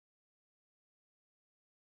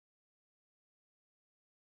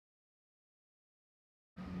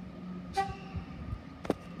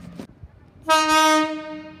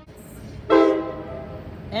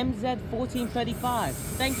MZ 1435.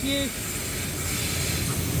 Thank you.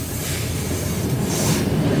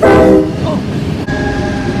 Oh.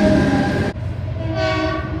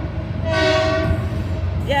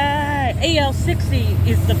 Yeah, EL60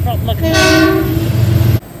 is the front look.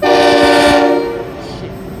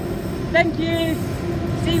 Shit. Thank you.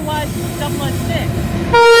 CY006.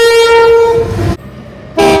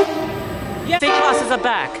 Yeah, C-classes are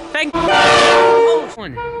back. Thank you. Oh,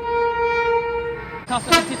 one.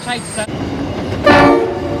 Customer to trade, sir.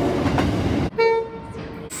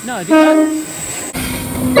 No, did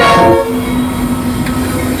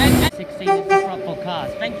and 16 is the front for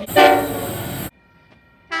cars. Thank you.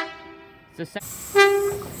 So,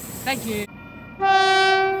 thank you.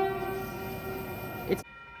 It's.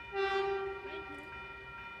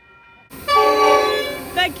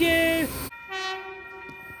 Thank you.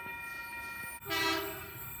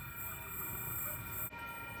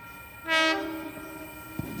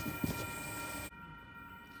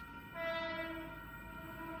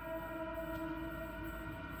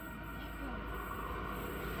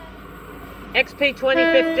 XP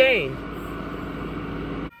 2015.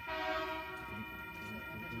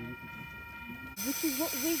 Which is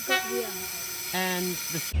what we got here. And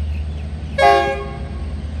the...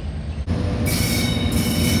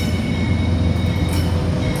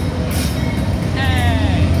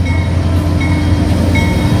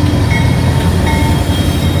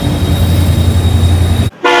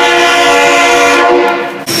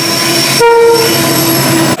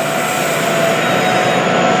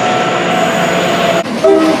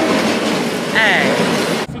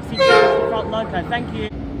 Thank you.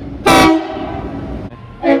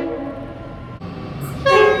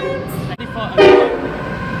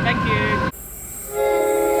 Thank you.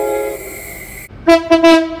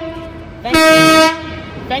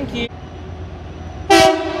 Thank you.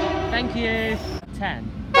 Thank you.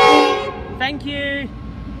 10. Thank you.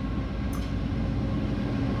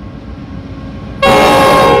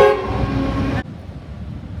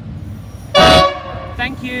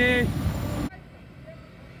 Thank you.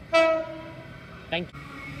 Thank you.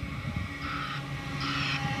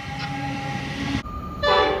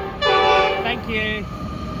 Thank you.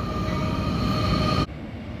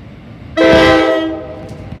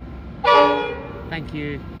 Thank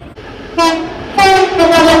you.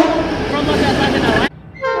 From myself, I don't know.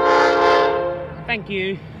 Thank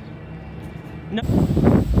you. No.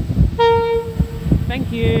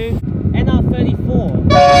 Thank you. NR34.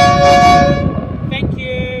 Thank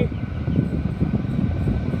you.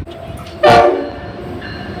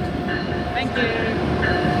 Thank you.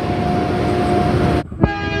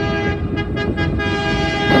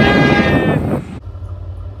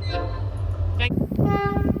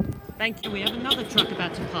 Thank you. We have another truck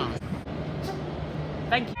about to pass.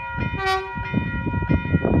 Thank you.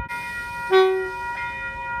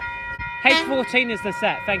 H14 is the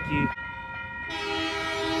set. Thank you.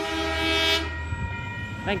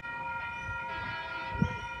 Thank you.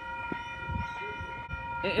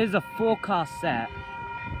 It is a forecast set.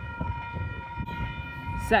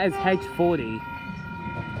 Set is H40.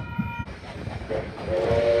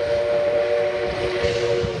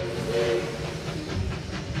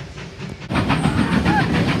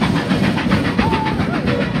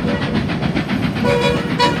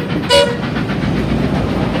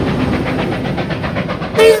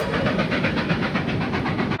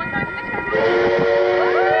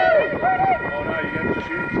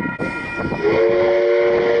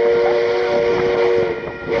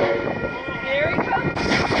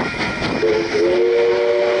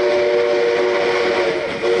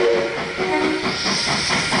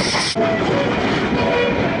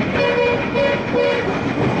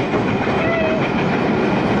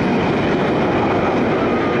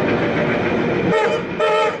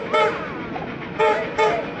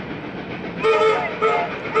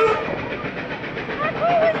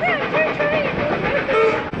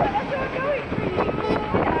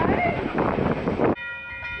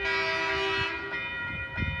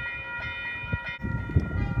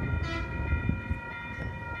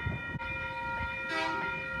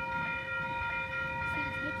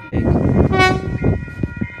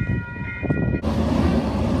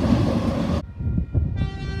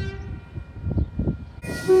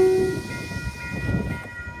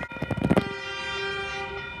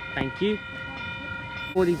 Thank you.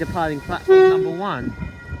 40 departing platform number 1.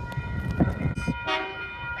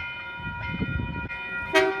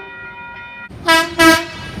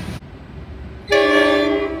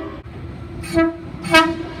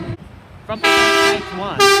 From page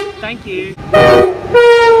 1. Thank you.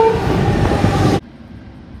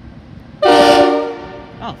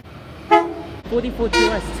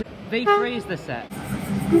 44-2S2. V3 is the set.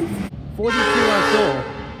 4204.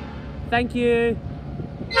 Thank you.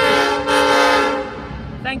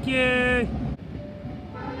 Thank you.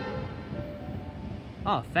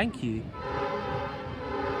 Oh, thank you.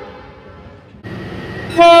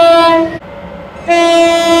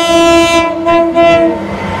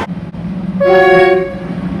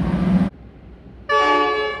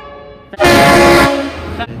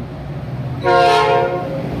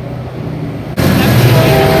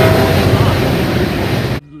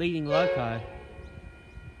 Leading loco.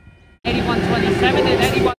 8127 and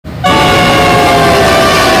 81.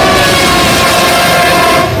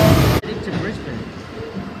 Into Brisbane.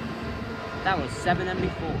 That was 7 and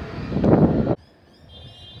before.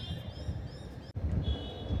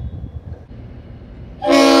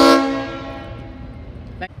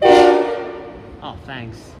 Oh,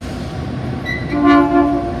 thanks.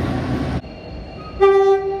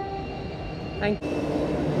 Thank you.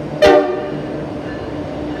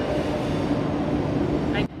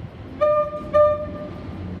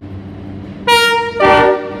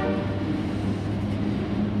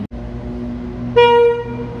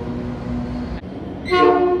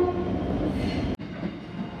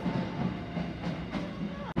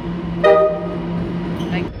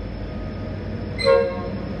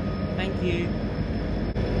 Thank you.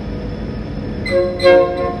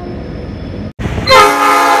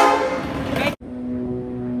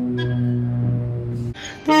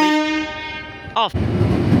 Off.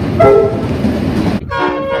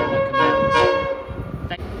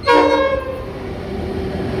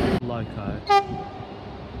 Loco.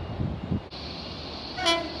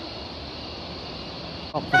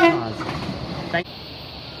 Up the cars.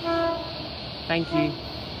 Thank you.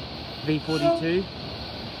 V42.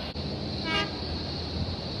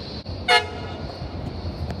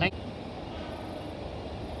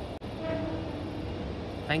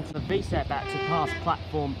 Thanks for the VSAT back to pass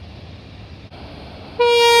platform.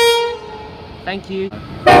 Thank you.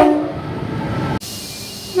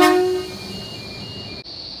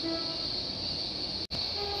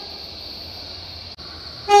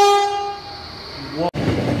 What?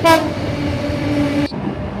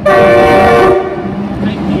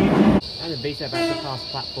 Thank you. And the VSAT back to pass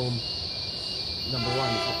platform number 1.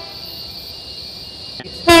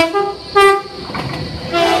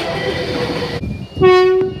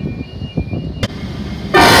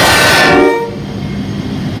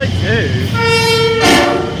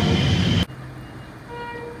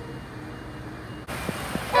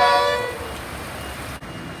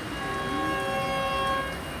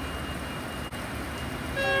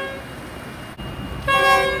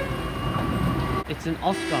 It's an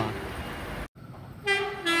Oscar.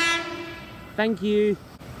 Thank you.